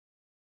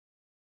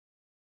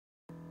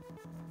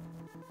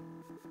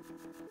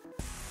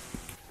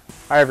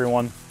Hi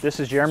everyone, this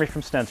is Jeremy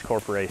from Stens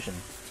Corporation.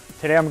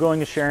 Today I'm going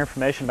to share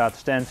information about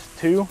Stens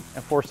 2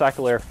 and 4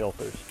 cycle air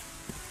filters.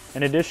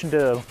 In addition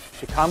to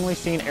the commonly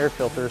seen air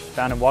filters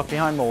found in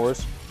walk-behind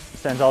mowers,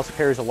 Stens also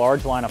carries a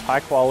large line of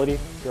high-quality,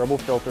 durable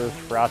filters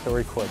for outdoor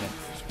equipment,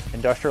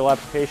 industrial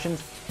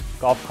applications,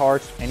 golf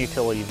carts, and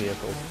utility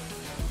vehicles.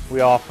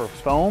 We offer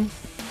foam,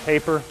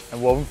 paper,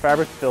 and woven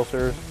fabric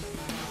filters,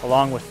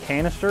 along with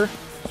canister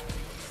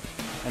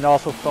and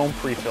also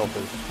foam-free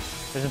filters.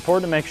 It's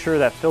important to make sure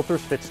that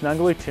filters fit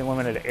snugly to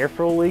eliminate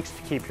airflow leaks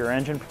to keep your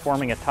engine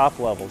performing at top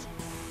levels.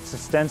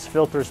 Since Stens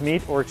filters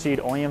meet or exceed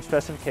OEM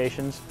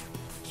specifications,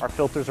 our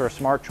filters are a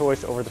smart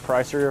choice over the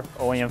pricier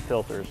OEM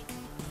filters.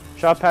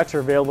 Shop packs are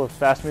available with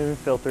fast-moving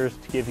filters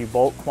to give you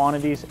bulk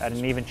quantities at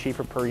an even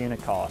cheaper per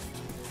unit cost.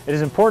 It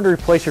is important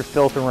to replace your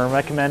filter when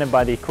recommended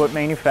by the equipment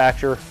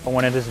manufacturer or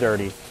when it is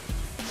dirty.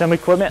 Some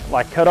equipment,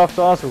 like cutoff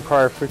saws,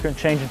 require frequent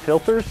change in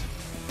filters.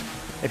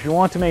 If you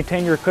want to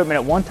maintain your equipment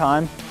at one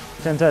time,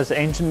 Stens has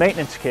engine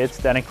maintenance kits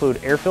that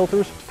include air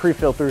filters,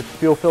 pre-filters,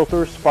 fuel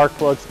filters, spark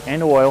plugs,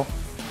 and oil,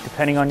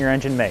 depending on your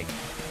engine make.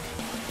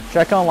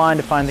 Check online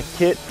to find the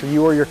kit for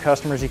you or your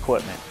customer's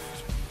equipment.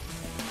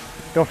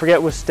 Don't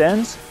forget, with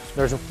Stens,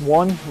 there's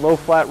one low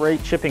flat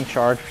rate shipping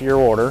charge for your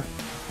order.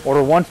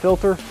 Order one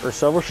filter or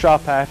several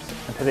shop packs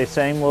and pay the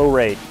same low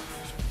rate.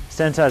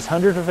 Stens has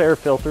hundreds of air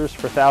filters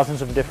for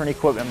thousands of different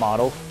equipment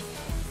models.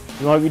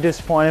 You won't be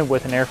disappointed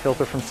with an air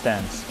filter from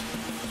Stens.